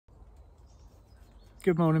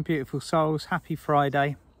Good morning, beautiful souls. Happy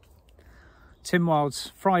Friday. Tim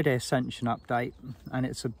Wild's Friday Ascension update, and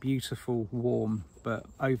it's a beautiful, warm but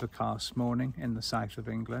overcast morning in the south of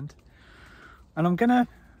England. And I'm going to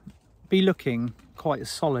be looking quite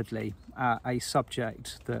solidly at a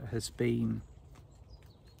subject that has been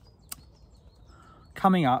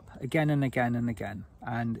coming up again and again and again,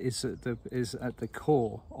 and is at the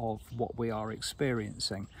core of what we are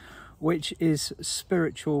experiencing, which is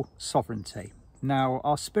spiritual sovereignty. Now,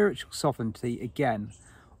 our spiritual sovereignty, again,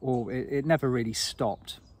 or it never really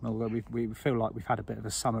stopped, although we feel like we've had a bit of a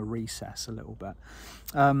summer recess a little bit.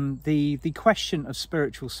 The question of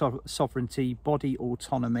spiritual sovereignty, body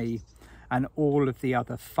autonomy, and all of the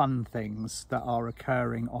other fun things that are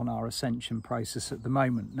occurring on our ascension process at the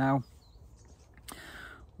moment. Now,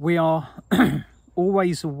 we are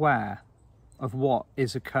always aware of what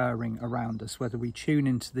is occurring around us, whether we tune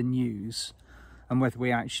into the news and whether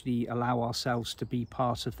we actually allow ourselves to be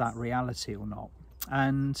part of that reality or not.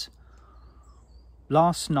 And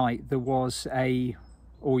last night there was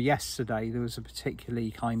yesterday there was a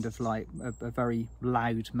particularly kind of like a very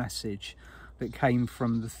loud message that came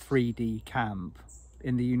from the 3D camp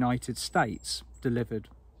in the United States, delivered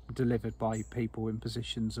by people in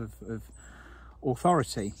positions of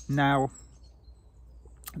authority. Now,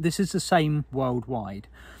 this is the same worldwide.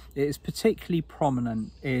 It is particularly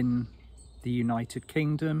prominent in the United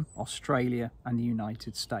Kingdom, Australia, and the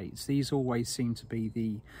United States. These always seem to be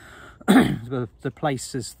the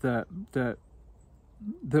places that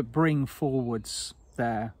bring forwards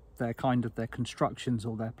their constructions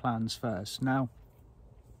or their plans first. Now,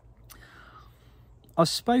 I've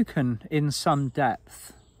spoken in some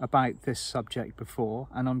depth about this subject before,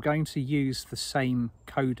 and I'm going to use the same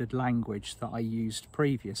coded language that I used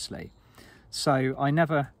previously. So I'll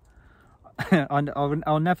never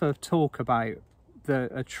talk about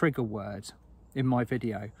a trigger word in my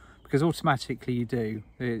video, because automatically you do.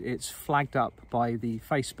 It's flagged up by the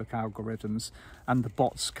Facebook algorithms and the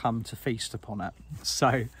bots come to feast upon it.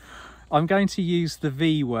 So I'm going to use the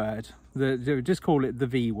V word, just call it the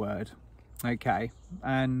V word, okay?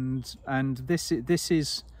 And this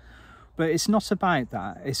is, but it's not about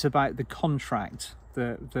that. It's about the contract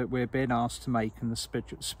that we're being asked to make in the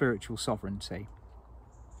spiritual sovereignty.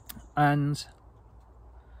 And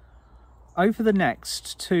over the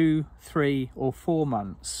next 2, 3 or 4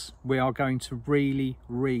 months, we are going to really,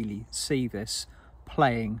 really see this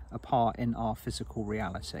playing a part in our physical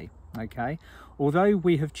reality, okay? Although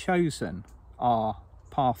we have chosen our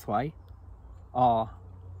pathway, the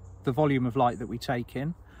volume of light that we take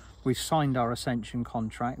in, we've signed our ascension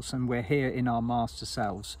contracts, and we're here in our master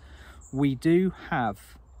selves, we do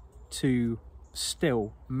have to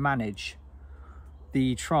still manage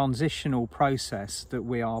the transitional process that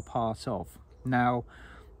we are part of. Now,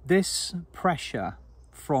 this pressure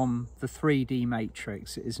from the 3D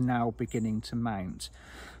matrix is now beginning to mount.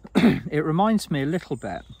 It reminds me a little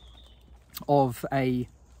bit of a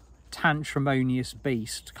tantrumonious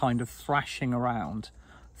beast kind of thrashing around,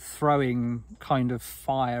 throwing kind of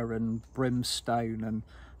fire and brimstone and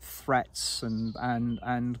threats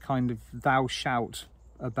and kind of thou shalt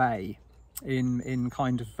obey in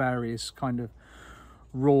kind of various kind of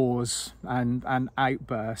roars and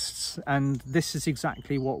outbursts. And this is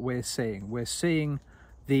exactly what we're seeing. We're seeing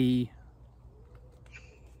the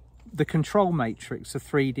control matrix, the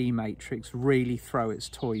 3D matrix, really throw its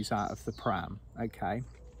toys out of the pram, okay?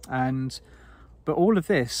 But all of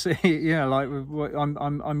this, you know, like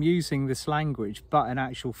I'm using this language, but in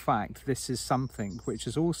actual fact, this is something which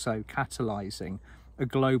is also catalyzing a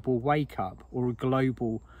global wake up or a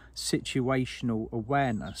global situational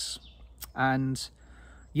awareness. And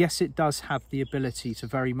yes, it does have the ability to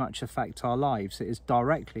very much affect our lives. It is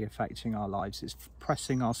directly affecting our lives. It's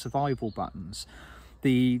pressing our survival buttons.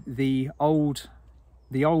 The old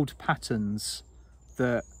patterns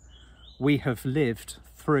that we have lived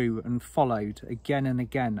through and followed again and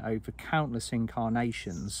again over countless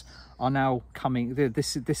incarnations are now coming.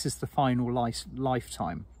 This is the final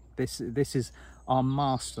lifetime. This is our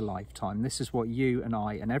master lifetime. This is what you and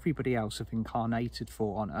I and everybody else have incarnated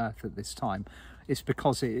for on Earth at this time. It's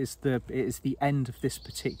because it is the end of this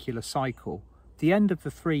particular cycle, the end of the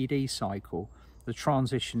 3D cycle, the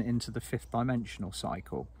transition into the 5th dimensional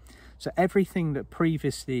cycle. So everything that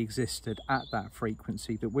previously existed at that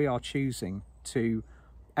frequency that we are choosing to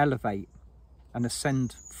elevate and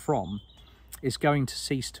ascend from is going to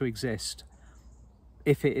cease to exist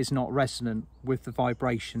if it is not resonant with the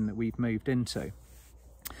vibration that we've moved into.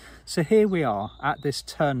 So here we are at this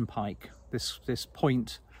turnpike, this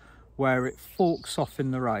point where it forks off in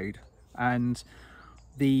the road, and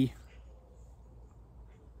the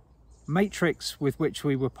matrix with which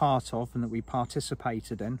we were part of and that we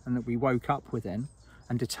participated in and that we woke up within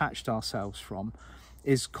and detached ourselves from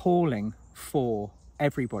is calling for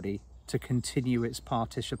everybody to continue its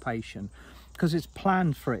participation, because it's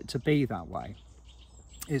planned for it to be that way.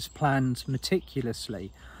 It's planned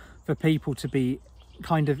meticulously for people to be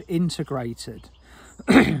kind of integrated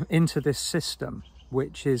into this system,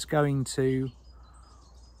 which is going to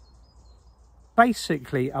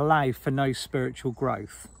basically allow for no spiritual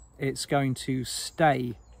growth. It's going to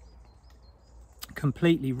stay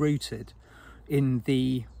completely rooted in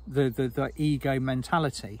the ego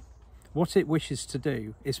mentality. What it wishes to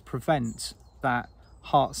do is prevent that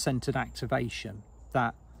heart-centered activation,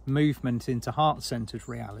 that movement into heart-centered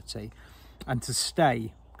reality, and to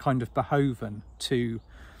stay kind of beholden to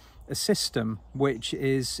a system which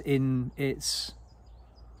is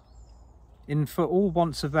for all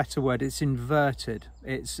wants of a better word, it's inverted.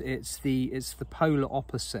 It's the polar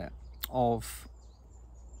opposite of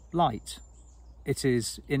light. It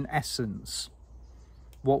is in essence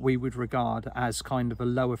what we would regard as kind of a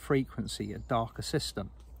lower frequency, a darker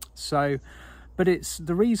system. So, but it's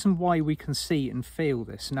the reason why we can see and feel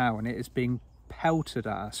this now, and it is being pelted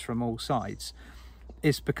at us from all sides,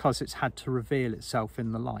 is because it's had to reveal itself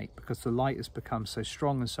in the light, because the light has become so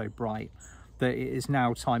strong and so bright that it is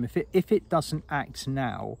now time. If it doesn't act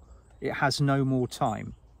now, it has no more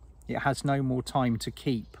time. It has no more time to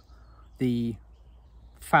keep the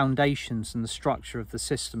foundations and the structure of the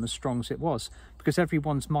system as strong as it was, because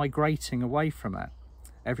everyone's migrating away from it.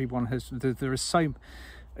 Everyone has, there is so,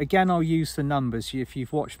 again, I'll use the numbers. If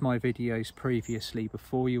you've watched my videos previously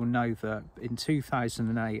before, you'll know that in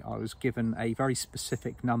 2008 I was given a very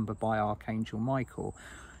specific number by Archangel Michael.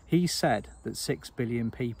 He said that 6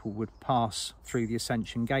 billion people would pass through the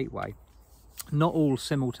Ascension Gateway. Not all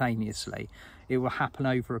simultaneously. It will happen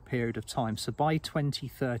over a period of time. So by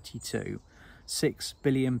 2032, 6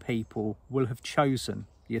 billion people will have chosen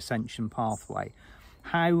the Ascension pathway.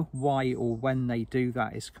 How, why, or when they do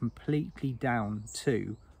that is completely down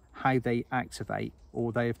to how they activate,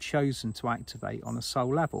 or they have chosen to activate on a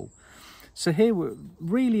soul level. So here, we're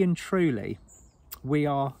really and truly, we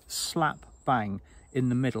are slap bang in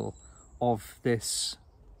the middle of this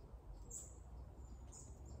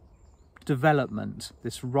development,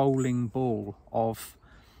 this rolling ball of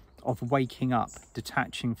waking up,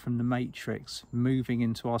 detaching from the matrix, moving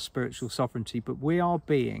into our spiritual sovereignty. But we are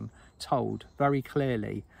being told very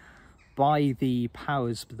clearly by the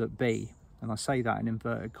powers that be, and I say that in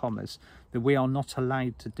inverted commas, that we are not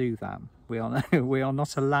allowed to do that. We are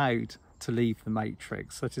not allowed to leave the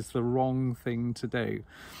matrix. That is the wrong thing to do.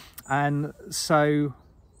 And so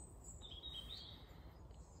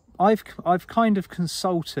I've kind of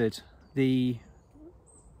consulted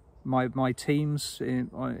my teams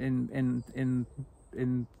in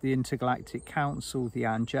the Intergalactic Council, the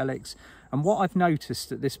Angelics, and what I've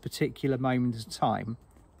noticed at this particular moment in time,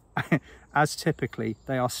 as typically,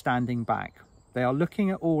 they are standing back. They are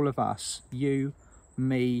looking at all of us, you,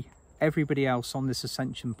 me, everybody else on this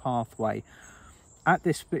ascension pathway, at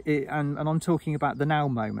this, and I'm talking about the now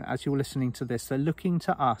moment as you're listening to this. They're looking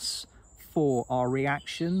to us for our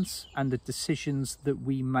reactions and the decisions that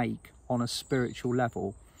we make on a spiritual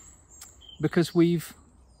level, because we've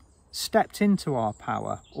stepped into our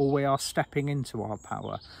power, or we are stepping into our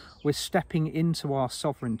power. We're stepping into our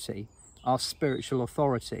sovereignty, our spiritual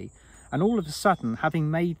authority, and all of a sudden,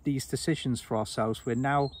 having made these decisions for ourselves, we're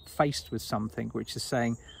now faced with something which is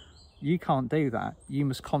saying, you can't do that. You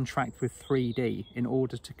must contract with 3D in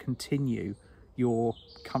order to continue your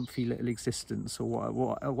comfy little existence, or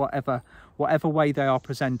whatever way they are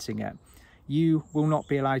presenting it. You will not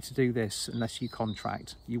be allowed to do this unless you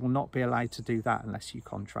contract. You will not be allowed to do that unless you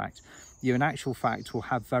contract. You, in actual fact, will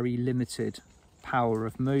have very limited power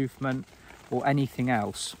of movement or anything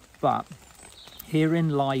else. But herein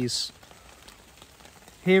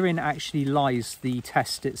actually lies the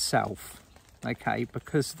test itself, okay?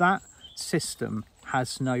 Because that system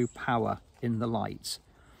has no power in the light.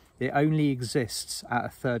 It only exists at a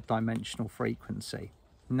third dimensional frequency.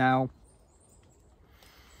 Now,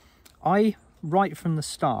 I, right from the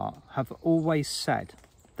start, have always said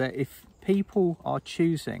that if people are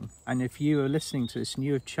choosing, and if you are listening to this and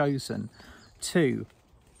you have chosen to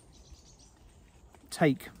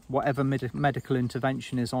take whatever medical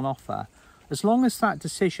intervention is on offer, as long as that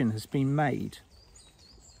decision has been made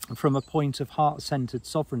from a point of heart-centered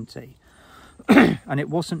sovereignty, and it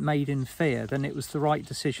wasn't made in fear, then it was the right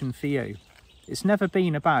decision for you. It's never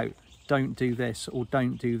been about don't do this or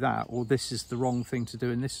don't do that, or this is the wrong thing to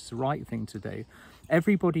do and this is the right thing to do.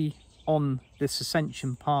 Everybody on this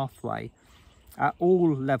ascension pathway, at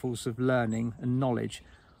all levels of learning and knowledge,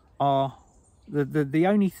 are the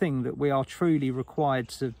only thing that we are truly required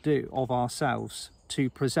to do of ourselves to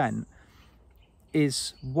present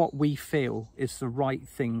is what we feel is the right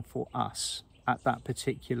thing for us at that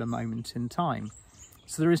particular moment in time.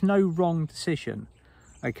 So there is no wrong decision.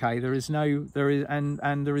 Okay, there is no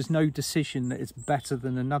decision that is better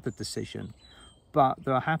than another decision, but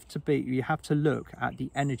you have to look at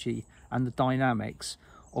the energy and the dynamics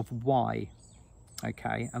of why,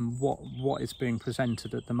 okay, and what is being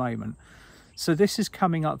presented at the moment. So this is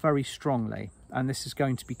coming up very strongly, and this is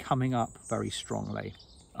going to be coming up very strongly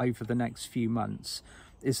over the next few months,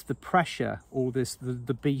 is the pressure, or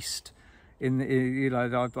the beast in the, you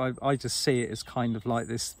know, I just see it as kind of like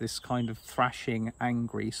this kind of thrashing,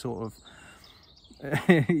 angry sort of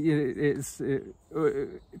it's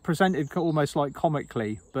presented almost like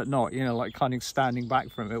comically, but not, you know, like kind of standing back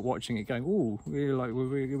from it, watching it, going, "Oh,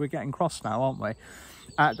 we're getting cross now, aren't we?"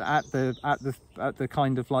 At the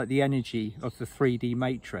kind of like the energy of the 3D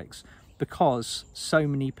matrix, because so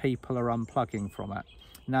many people are unplugging from it.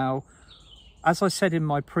 Now, as I said in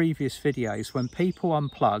my previous videos, when people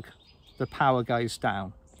unplug, the power goes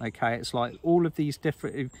down. Okay, it's like all of these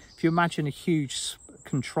different, if you imagine a huge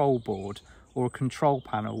control board or a control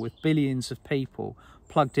panel with billions of people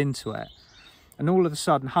plugged into it, and all of a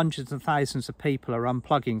sudden hundreds and thousands of people are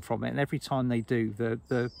unplugging from it, and every time they do,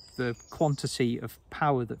 the quantity of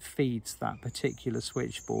power that feeds that particular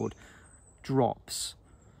switchboard drops.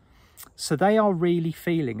 So they are really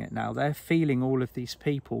feeling it now. They're feeling all of these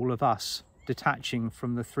people, all of us, detaching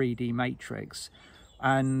from the 3D matrix,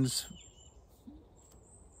 and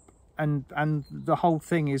the whole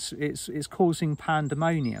thing is causing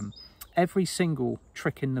pandemonium. Every single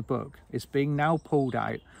trick in the book is being now pulled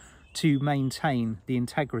out to maintain the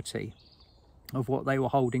integrity of what they were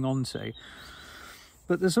holding on to.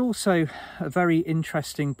 But there's also a very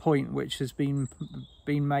interesting point which has been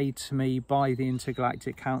made to me by the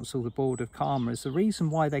Intergalactic Council, the Board of Karma, is the reason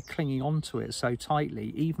why they're clinging on to it so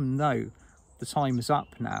tightly, even though the time is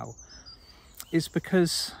up now, is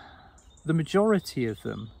because the majority of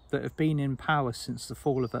them that have been in power since the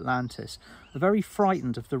fall of Atlantis are very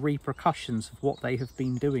frightened of the repercussions of what they have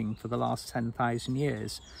been doing for the last 10,000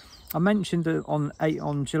 years. I mentioned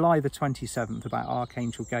on July the 27th about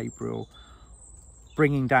Archangel Gabriel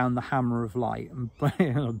bringing down the hammer of light, and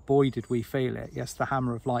boy did we feel it. Yes, the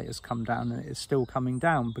hammer of light has come down, and it is still coming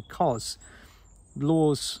down because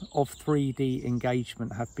laws of 3D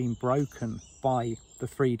engagement have been broken by the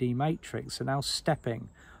 3D matrix, and now stepping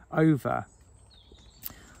over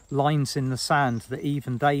lines in the sand that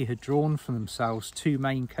even they had drawn for themselves to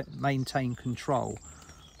maintain control,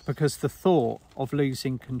 because the thought of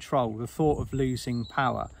losing control, the thought of losing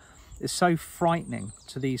power, is so frightening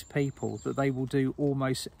to these people that they will do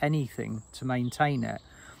almost anything to maintain it.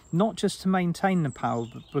 Not just to maintain the power,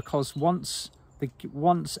 but because once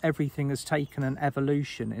everything has taken an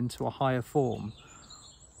evolution into a higher form,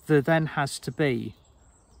 there then has to be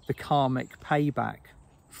the karmic payback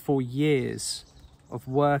for years of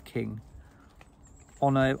working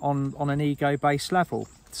on an ego-based level.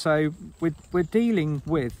 So we're dealing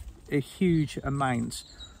with a huge amount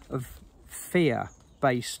of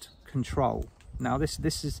fear-based control. Now this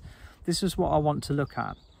is what I want to look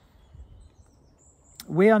at.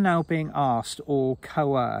 We are now being asked or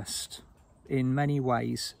coerced in many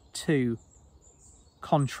ways to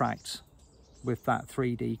contract with that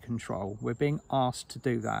 3D control. We're being asked to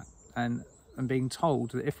do that, and being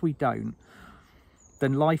told that if we don't,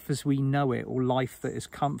 then life as we know it, or life that is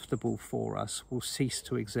comfortable for us, will cease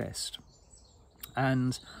to exist.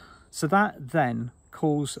 And so that then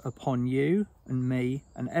calls upon you and me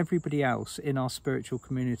and everybody else in our spiritual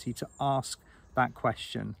community to ask that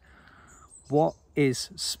question. What is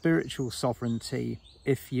spiritual sovereignty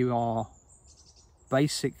if you are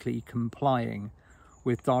basically complying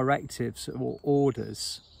with directives or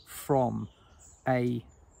orders from a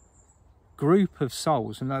group of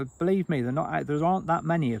souls? And believe me, there aren't that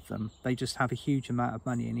many of them. They just have a huge amount of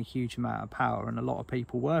money and a huge amount of power and a lot of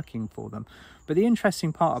people working for them. But the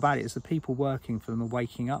interesting part about it is the people working for them are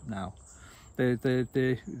waking up now.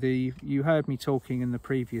 You heard me talking in the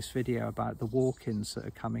previous video about the walk-ins that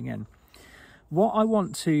are coming in. What I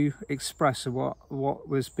want to express, or what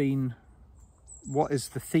is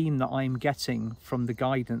the theme that I'm getting from the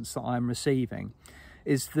guidance that I'm receiving,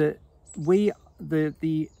 is that the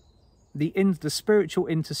spiritual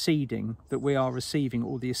interceding that we are receiving,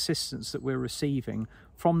 or the assistance that we're receiving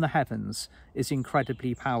from the heavens, is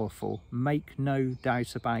incredibly powerful. Make no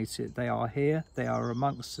doubt about it. They are here, they are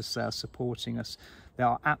amongst us, they are supporting us, they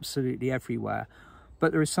are absolutely everywhere.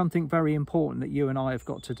 But there is something very important that you and I have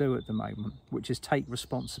got to do at the moment, which is take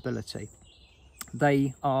responsibility.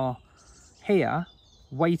 They are here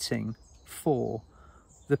waiting for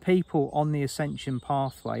the people on the Ascension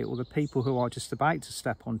pathway, or the people who are just about to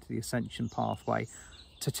step onto the Ascension pathway,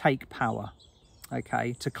 to take power,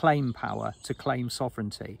 okay, to claim power, to claim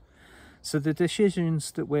sovereignty. So the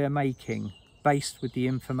decisions that we're making based with the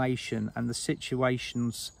information and the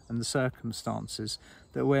situations and the circumstances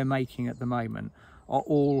that we're making at the moment are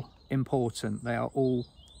all important. They are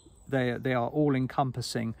all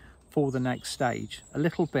encompassing for the next stage. A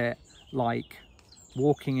little bit like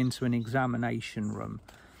walking into an examination room,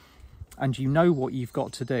 and you know what you've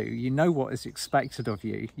got to do, you know what is expected of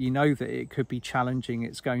you, you know that it could be challenging,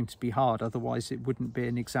 it's going to be hard, otherwise it wouldn't be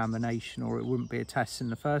an examination, or it wouldn't be a test in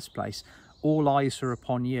the first place. All eyes are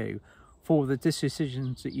upon you for the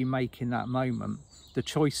decisions that you make in that moment, the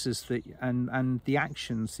choices that and the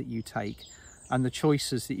actions that you take, and the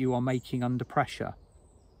choices that you are making under pressure.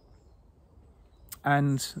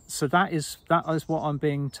 And so that is what I'm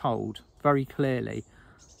being told very clearly.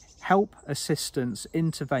 Help, assistance,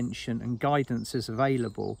 intervention and guidance is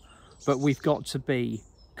available, but we've got to be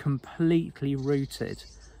completely rooted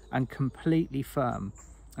and completely firm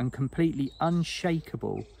and completely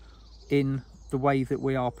unshakable in the way that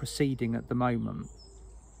we are proceeding at the moment.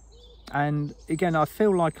 And again, I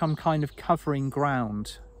feel like I'm kind of covering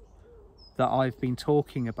ground that I've been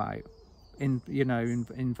talking about in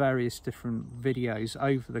various different videos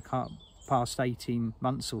over the past 18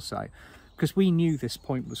 months or so, because we knew this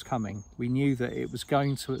point was coming. We knew that it was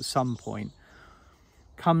going to at some point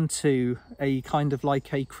come to a kind of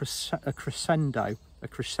like a crescendo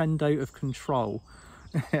of control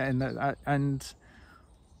and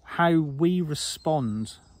how we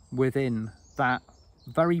respond within that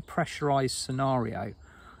very pressurized scenario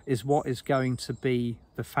is what is going to be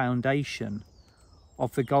the foundation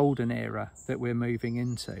of the golden era that we're moving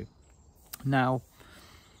into. Now,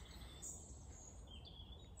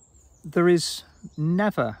 there is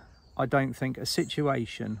never, I don't think, a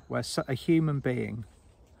situation where a human being,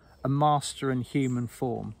 a master in human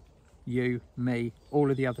form, you, me, all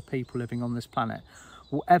of the other people living on this planet,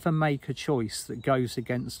 will ever make a choice that goes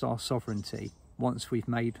against our sovereignty once we've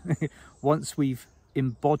once we've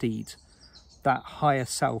embodied that higher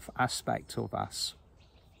self aspect of us.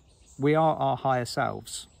 We are our higher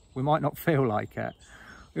selves. We might not feel like it.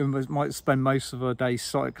 We might spend most of our days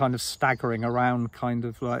sort of kind of staggering around, kind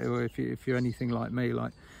of like, or if you're anything like me,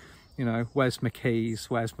 like, you know, where's my keys,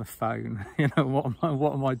 where's my phone, you know, what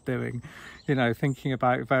am I doing, you know, thinking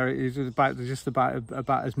about just about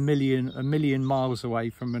as a million miles away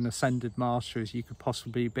from an ascended master as you could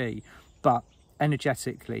possibly be. But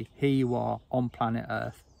energetically, here you are on planet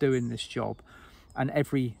Earth doing this job, and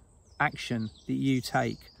every action that you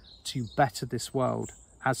take to better this world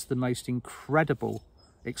has the most incredible,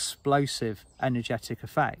 explosive, energetic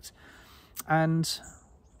effect. And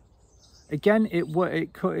again,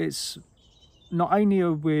 it's not only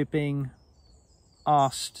are we being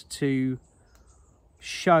asked to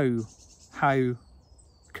show how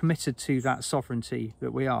committed to that sovereignty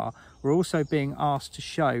that we are, we're also being asked to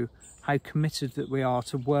show how committed that we are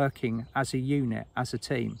to working as a unit, as a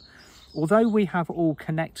team. Although we have all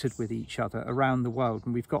connected with each other around the world,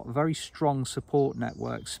 and we've got a very strong support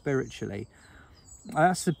network spiritually,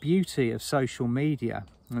 that's the beauty of social media.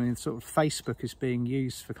 I mean, sort of Facebook is being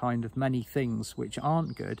used for kind of many things which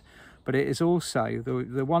aren't good, but it is also,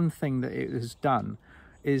 the one thing that it has done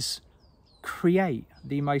is create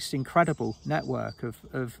the most incredible network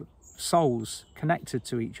of souls connected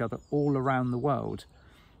to each other all around the world.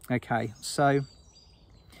 Okay, so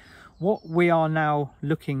what we are now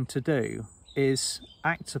looking to do is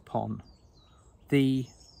act upon the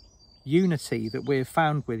unity that we've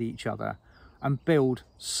found with each other and build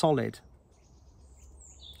solid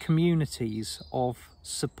communities of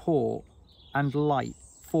support and light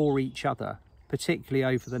for each other, particularly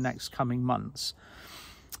over the next coming months.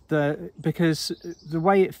 Because the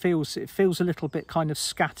way it feels a little bit kind of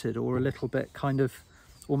scattered, or a little bit kind of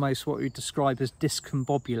almost what we describe as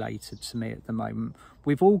discombobulated to me at the moment.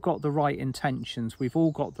 We've all got the right intentions, we've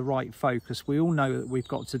all got the right focus, we all know that we've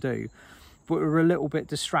got to do, but we're a little bit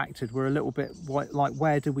distracted, we're a little bit like,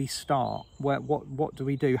 where do we start, what do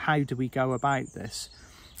we do, how do we go about this?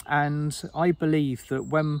 And I believe that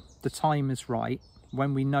when the time is right,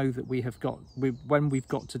 when we know that when we've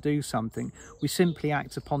got to do something, we simply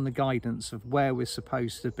act upon the guidance of where we're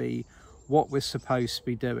supposed to be, what we're supposed to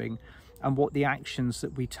be doing, and what the actions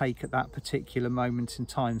that we take at that particular moment in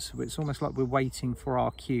time. So it's almost like we're waiting for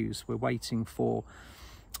our cues, we're waiting for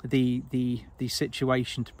the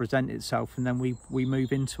situation to present itself, and then we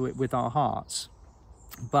move into it with our hearts.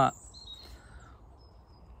 But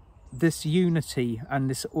this unity and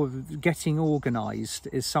this getting organized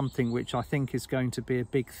is something which I think is going to be a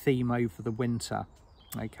big theme over the winter.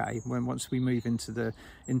 Okay, once we move into the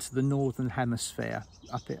northern hemisphere,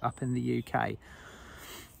 up in the UK,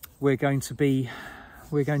 we're going to be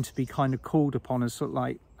kind of called upon as sort of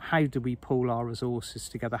like, how do we pull our resources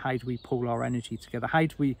together? How do we pull our energy together?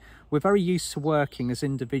 We're very used to working as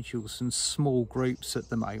individuals and small groups at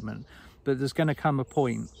the moment, but there's going to come a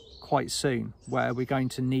point quite soon where we're going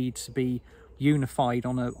to need to be unified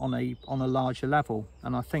on a larger level,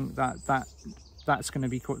 and I think that's going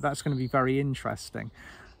to be very interesting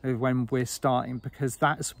when we're starting, because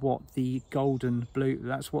that's what the gold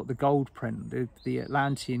print, the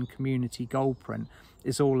Atlantean community gold print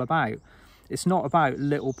is all about. It's not about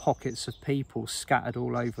little pockets of people scattered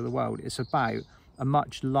all over the world. It's about a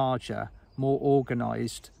much larger, more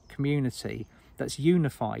organized community that's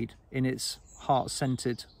unified in its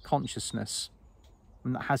heart-centered consciousness,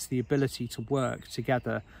 and that has the ability to work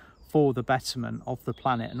together for the betterment of the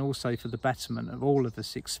planet, and also for the betterment of all of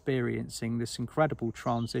us experiencing this incredible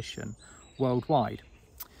transition worldwide.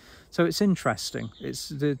 So it's interesting.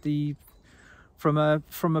 It's from a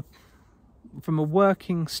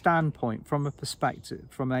working standpoint, from a perspective,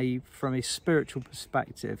 from a spiritual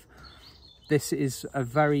perspective, this is a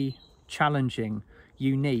very challenging,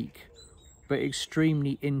 unique, but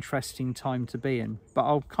extremely interesting time to be in. But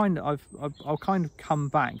I'll kind of come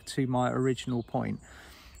back to my original point,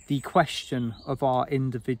 the question of our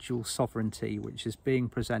individual sovereignty, which is being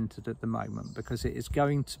presented at the moment, because it is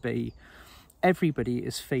going to be, everybody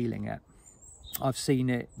is feeling it. I've seen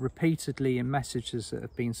it repeatedly in messages that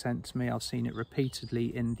have been sent to me. I've seen it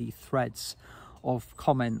repeatedly in the threads of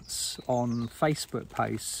comments on Facebook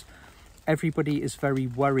posts. Everybody is very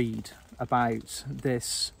worried about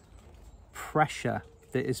this pressure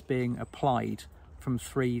that is being applied from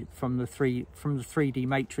the 3D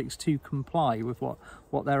matrix to comply with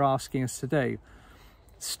what they're asking us to do.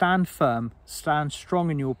 Stand firm, stand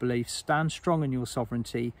strong in your beliefs, stand strong in your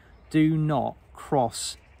sovereignty. Do not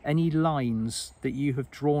cross any lines that you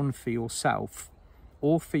have drawn for yourself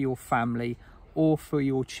or for your family or for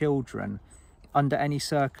your children under any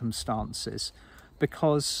circumstances,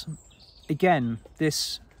 because again,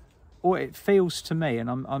 it feels to me, and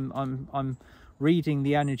I'm reading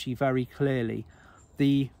the energy very clearly,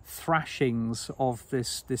 the thrashings of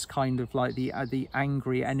this kind of like the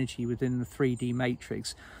angry energy within the 3D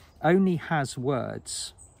matrix only has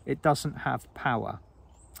words. It doesn't have power.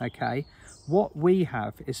 Okay, what we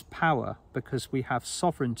have is power, because we have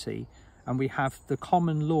sovereignty and we have the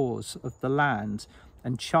common laws of the land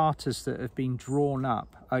and charters that have been drawn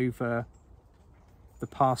up over the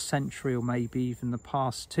past century, or maybe even the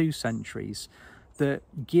past 2 centuries, that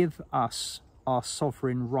give us our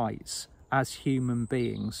sovereign rights as human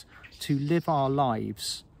beings to live our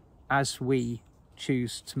lives as we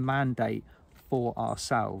choose to mandate for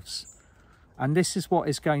ourselves. And this is what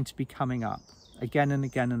is going to be coming up again and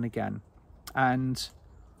again and again. And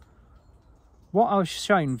what I was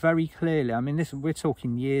shown very clearly, I mean, we're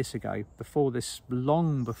talking years ago,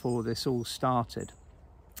 long before this all started,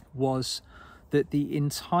 was that the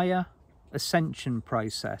entire ascension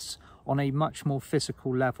process on a much more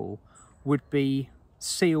physical level would be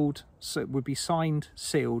sealed, so it would be signed,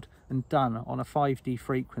 sealed and done on a 5D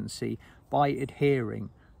frequency by adhering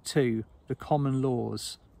to the common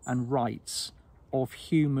laws and rights of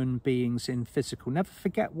human beings in physical. Never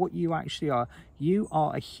forget what you actually are. You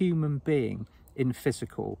are a human being in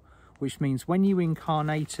physical, which means when you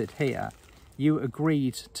incarnated here, you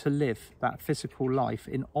agreed to live that physical life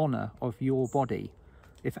in honor of your body.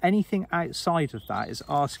 If anything outside of that is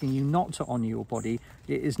asking you not to honor your body,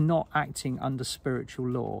 it is not acting under spiritual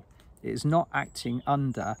law. It is not acting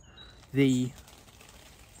under the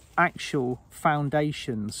actual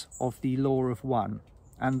foundations of the law of one.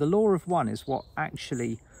 And the law of one is what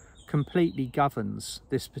actually completely governs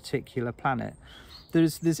this particular planet.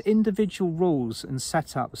 There's individual rules and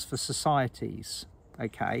setups for societies,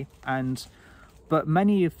 okay? But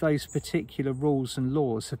many of those particular rules and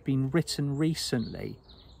laws have been written recently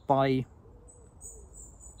by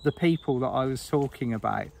the people that I was talking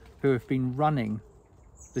about, who have been running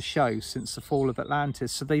the show since the fall of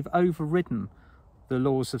Atlantis. So they've overridden the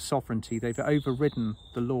laws of sovereignty. They've overridden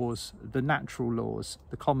the laws, the natural laws,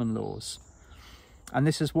 the common laws. And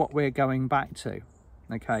this is what we're going back to,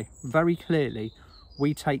 okay? Very clearly,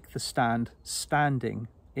 we take the standing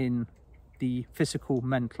in the physical,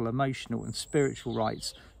 mental, emotional and spiritual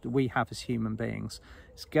rights that we have as human beings.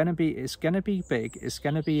 It's going to be big, it's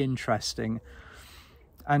going to be interesting,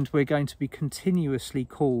 and we're going to be continuously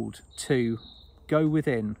called to go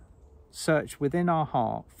within, search within our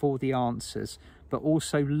heart for the answers, but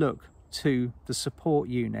also look to the support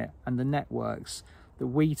unit and the networks that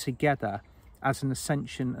we together as an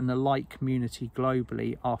Ascension and the light community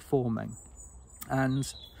globally are forming.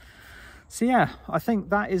 And so yeah, I think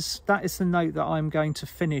that is the note that I'm going to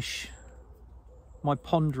finish my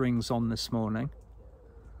ponderings on this morning.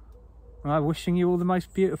 I'm wishing you all the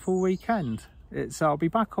most beautiful weekend. I'll be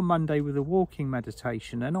back on Monday with a walking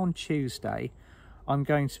meditation, and on Tuesday I'm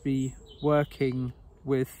going to be working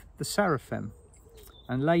with the Seraphim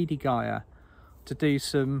and Lady Gaia to do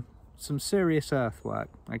some serious earthwork.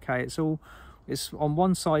 Okay, it's on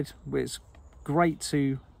one side, it's great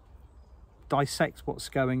to dissect what's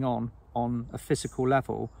going on a physical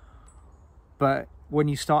level, but when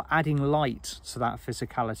you start adding light to that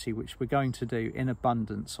physicality, which we're going to do in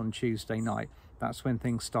abundance on Tuesday night, that's when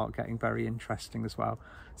things start getting very interesting as well.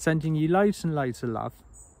 Sending you loads and loads of love,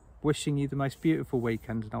 wishing you the most beautiful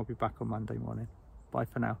weekend, and I'll be back on Monday morning. Bye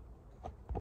for now.